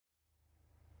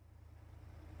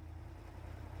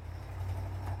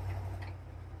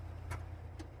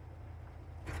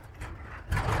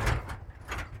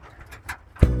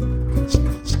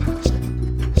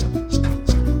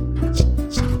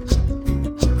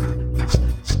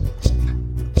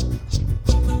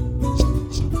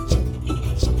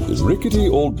rickety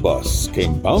old bus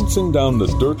came bouncing down the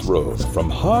dirt road from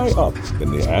high up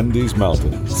in the Andes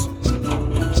Mountains.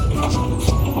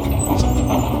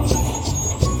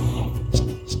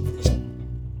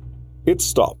 It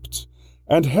stopped,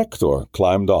 and Hector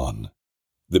climbed on.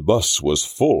 The bus was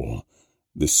full.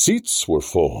 The seats were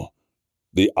full.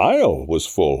 The aisle was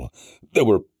full. There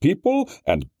were people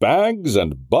and bags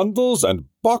and bundles and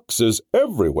boxes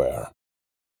everywhere.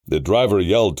 The driver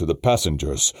yelled to the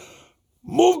passengers,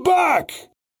 "Move back!"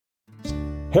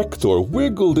 Hector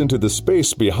wiggled into the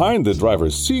space behind the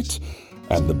driver's seat,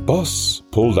 and the bus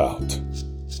pulled out.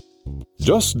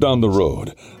 Just down the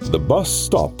road, the bus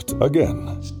stopped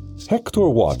again. Hector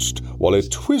watched while a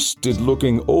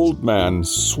twisted-looking old man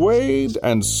swayed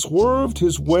and swerved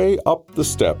his way up the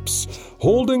steps,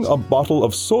 holding a bottle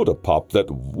of soda pop that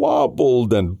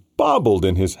wobbled and bobbled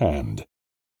in his hand.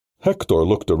 Hector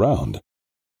looked around.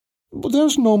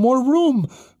 "There's no more room.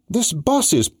 This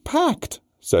bus is packed,"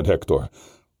 said Hector.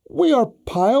 "We are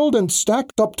piled and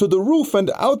stacked up to the roof and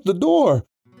out the door."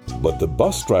 But the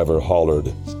bus driver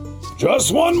hollered,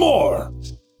 "Just one more!"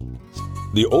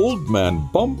 The old man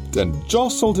bumped and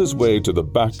jostled his way to the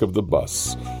back of the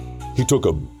bus. He took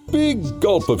a big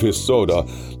gulp of his soda,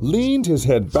 leaned his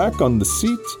head back on the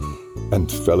seat,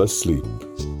 and fell asleep.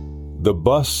 The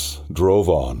bus drove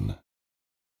on.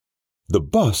 The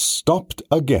bus stopped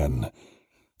again.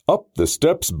 Up the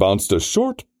steps bounced a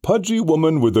short, pudgy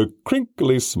woman with a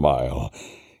crinkly smile.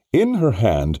 In her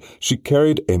hand she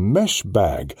carried a mesh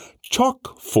bag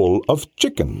chock full of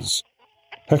chickens.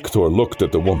 Hector looked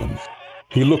at the woman.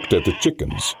 He looked at the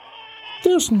chickens.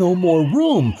 "There's no more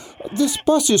room. This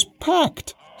bus is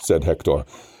packed," said Hector.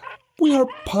 "We are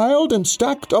piled and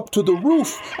stacked up to the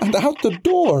roof and out the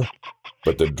door."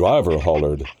 But the driver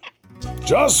hollered,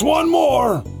 "Just one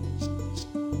more!"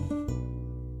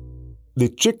 The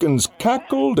chickens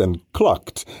cackled and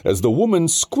clucked as the woman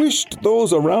squished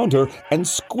those around her and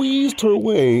squeezed her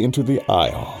way into the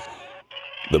aisle.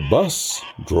 The bus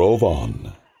drove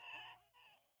on.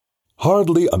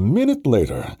 Hardly a minute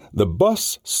later, the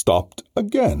bus stopped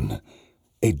again.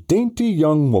 A dainty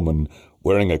young woman,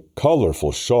 wearing a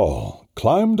colorful shawl,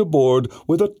 climbed aboard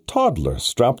with a toddler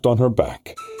strapped on her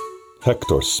back.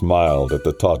 Hector smiled at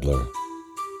the toddler.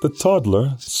 The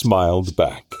toddler smiled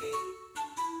back.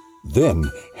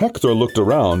 Then Hector looked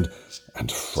around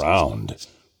and frowned.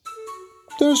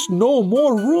 "There's no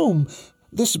more room.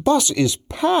 This bus is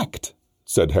packed,"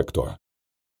 said Hector.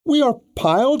 "We are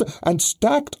piled and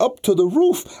stacked up to the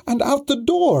roof and out the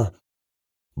door."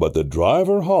 But the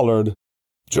driver hollered,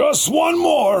 "Just one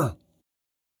more!"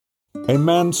 A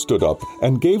man stood up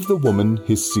and gave the woman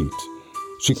his seat.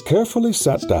 She carefully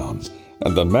sat down,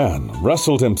 and the man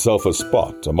wrestled himself a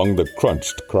spot among the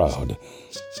crunched crowd.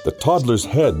 The toddler's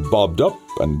head bobbed up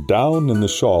and down in the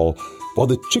shawl, while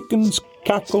the chickens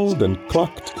cackled and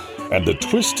clucked, and the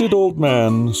twisted old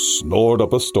man snored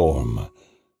up a storm.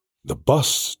 The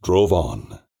bus drove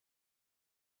on.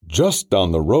 Just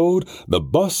down the road, the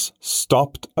bus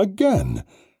stopped again.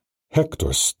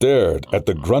 Hector stared at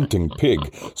the grunting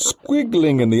pig,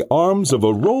 squiggling in the arms of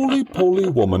a roly-poly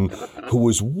woman who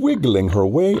was wiggling her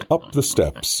way up the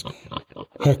steps.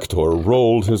 Hector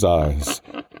rolled his eyes.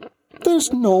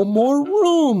 "There's no more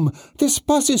room. This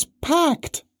bus is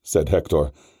packed," said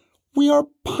Hector. "We are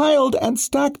piled and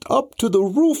stacked up to the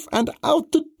roof and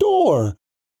out the door."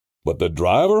 But the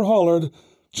driver hollered,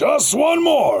 "Just one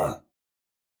more!"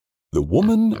 The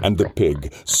woman and the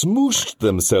pig smooshed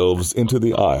themselves into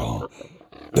the aisle.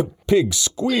 The pig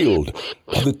squealed,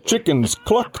 while the chickens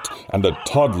clucked, and the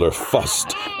toddler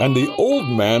fussed, and the old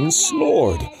man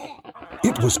snored.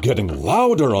 It was getting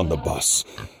louder on the bus.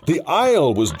 The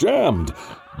aisle was jammed,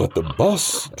 but the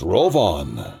bus drove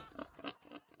on.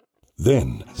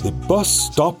 Then the bus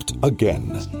stopped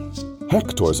again.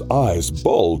 Hector's eyes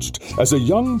bulged as a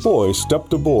young boy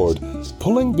stepped aboard,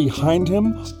 pulling behind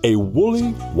him a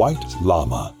woolly white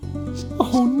llama.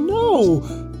 "Oh no,"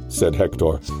 said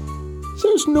Hector.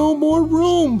 "There's no more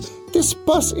room. This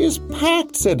bus is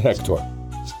packed," said Hector.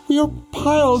 "We are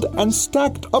piled and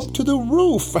stacked up to the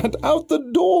roof and out the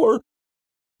door."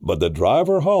 But the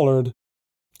driver hollered,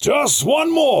 "Just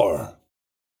one more!"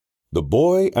 The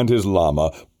boy and his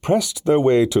llama pressed their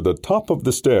way to the top of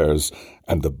the stairs,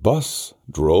 and the bus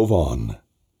drove on.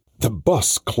 The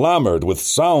bus clamored with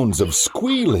sounds of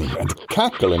squealing and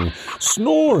cackling,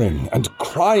 snoring and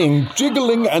crying,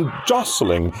 jiggling and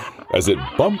jostling as it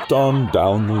bumped on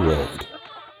down the road.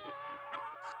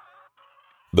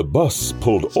 The bus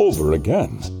pulled over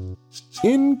again.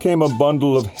 In came a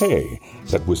bundle of hay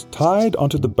that was tied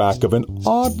onto the back of an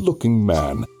odd-looking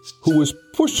man who was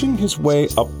pushing his way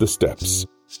up the steps.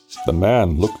 The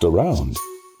man looked around.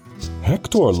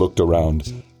 Hector looked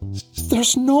around.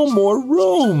 "There's no more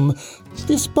room.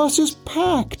 This bus is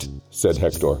packed," said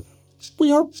Hector.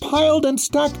 "We are piled and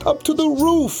stacked up to the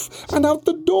roof and out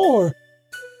the door."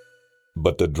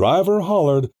 But the driver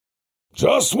hollered,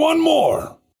 "Just one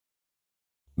more!"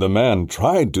 The man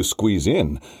tried to squeeze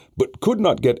in, but could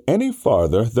not get any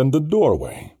farther than the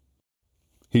doorway.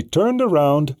 He turned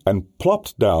around and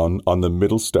plopped down on the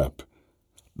middle step.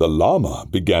 The llama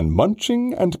began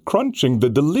munching and crunching the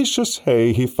delicious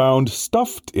hay he found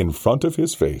stuffed in front of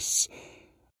his face.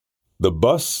 The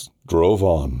bus drove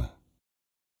on.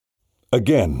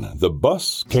 Again, the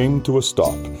bus came to a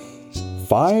stop.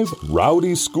 5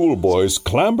 rowdy schoolboys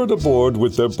clambered aboard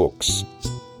with their books.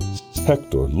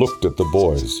 Hector looked at the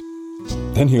boys.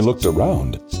 Then he looked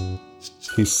around.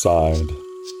 He sighed.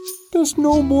 "There's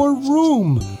no more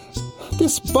room.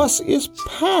 This bus is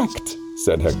packed,"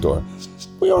 said Hector.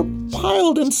 "We are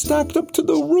piled and stacked up to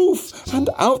the roof and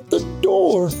out the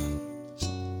door."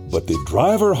 But the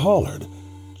driver hollered,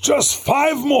 "Just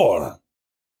 5 more!"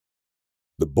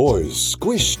 The boys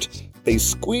squished, they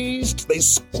squeezed, they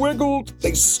squiggled,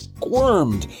 they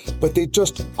squirmed, but they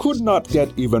just could not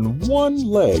get even one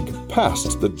leg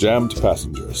past the jammed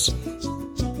passengers.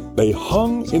 They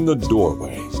hung in the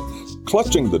doorway,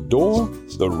 clutching the door,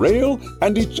 the rail,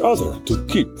 and each other to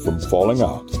keep from falling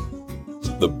out.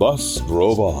 The bus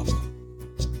drove on.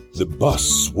 The bus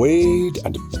swayed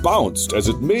and bounced as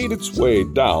it made its way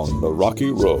down the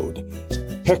rocky road.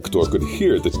 Hector could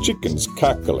hear the chickens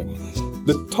cackling,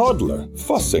 the toddler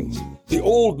fussing, the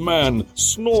old man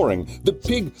snoring, the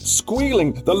pig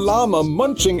squealing, the llama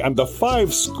munching, and the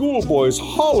 5 schoolboys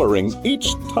hollering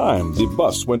each time the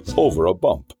bus went over a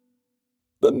bump.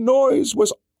 The noise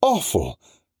was awful.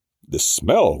 The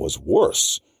smell was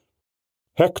worse.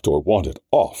 Hector wanted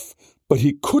off, but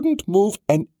he couldn't move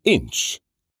an inch.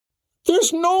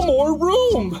 "There's no more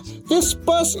room. This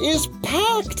bus is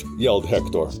packed," yelled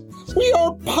Hector. "We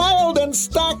are piled and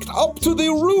stacked up to the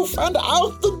roof and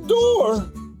out the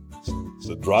door."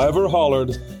 The driver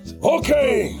hollered,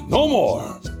 "Okay, no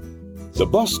more." The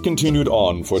bus continued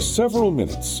on for several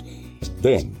minutes.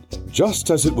 Then,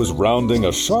 just as it was rounding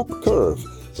a sharp curve,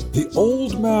 the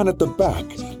old man at the back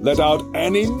let out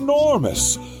an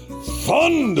enormous,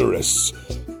 thunderous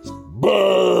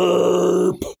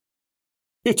burp.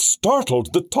 It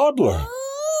startled the toddler,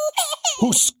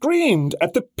 who screamed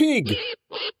at the pig,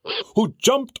 who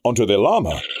jumped onto the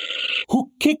llama,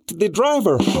 who kicked the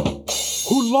driver,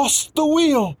 who lost the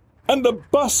wheel, and the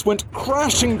bus went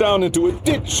crashing down into a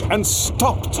ditch and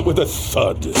stopped with a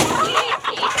thud.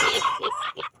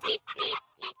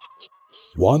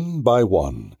 One by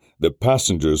one, the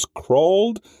passengers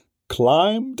crawled,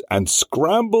 climbed, and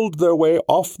scrambled their way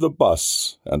off the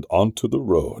bus and onto the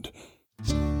road.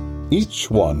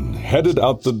 Each one headed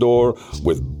out the door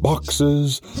with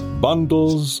boxes,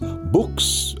 bundles,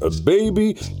 books, a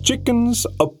baby, chickens,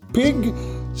 a pig,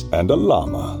 and a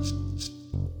llama.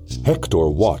 Hector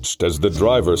watched as the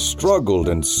driver struggled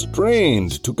and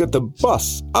strained to get the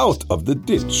bus out of the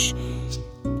ditch.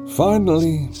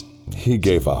 Finally, he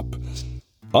gave up,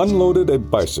 unloaded a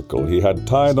bicycle he had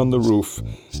tied on the roof,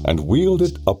 and wheeled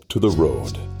it up to the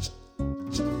road.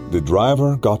 The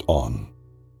driver got on.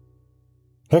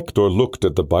 Hector looked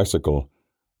at the bicycle.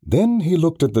 Then he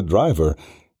looked at the driver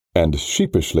and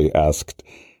sheepishly asked,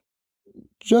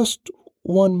 "Just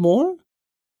one more?"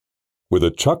 With a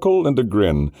chuckle and a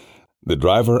grin, the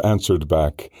driver answered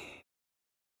back,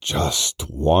 "Just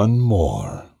one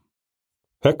more."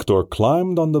 Hector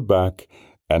climbed on the back,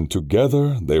 and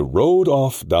together they rode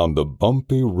off down the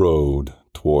bumpy road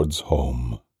towards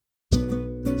home.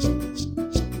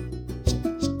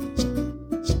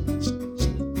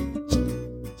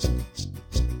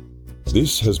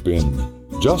 This has been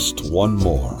Just One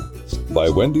More by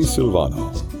Wendi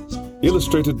Silvano,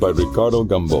 illustrated by Ricardo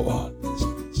Gamboa,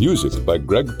 music by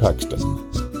Greg Paxton,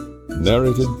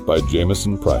 narrated by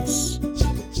Jameson Price.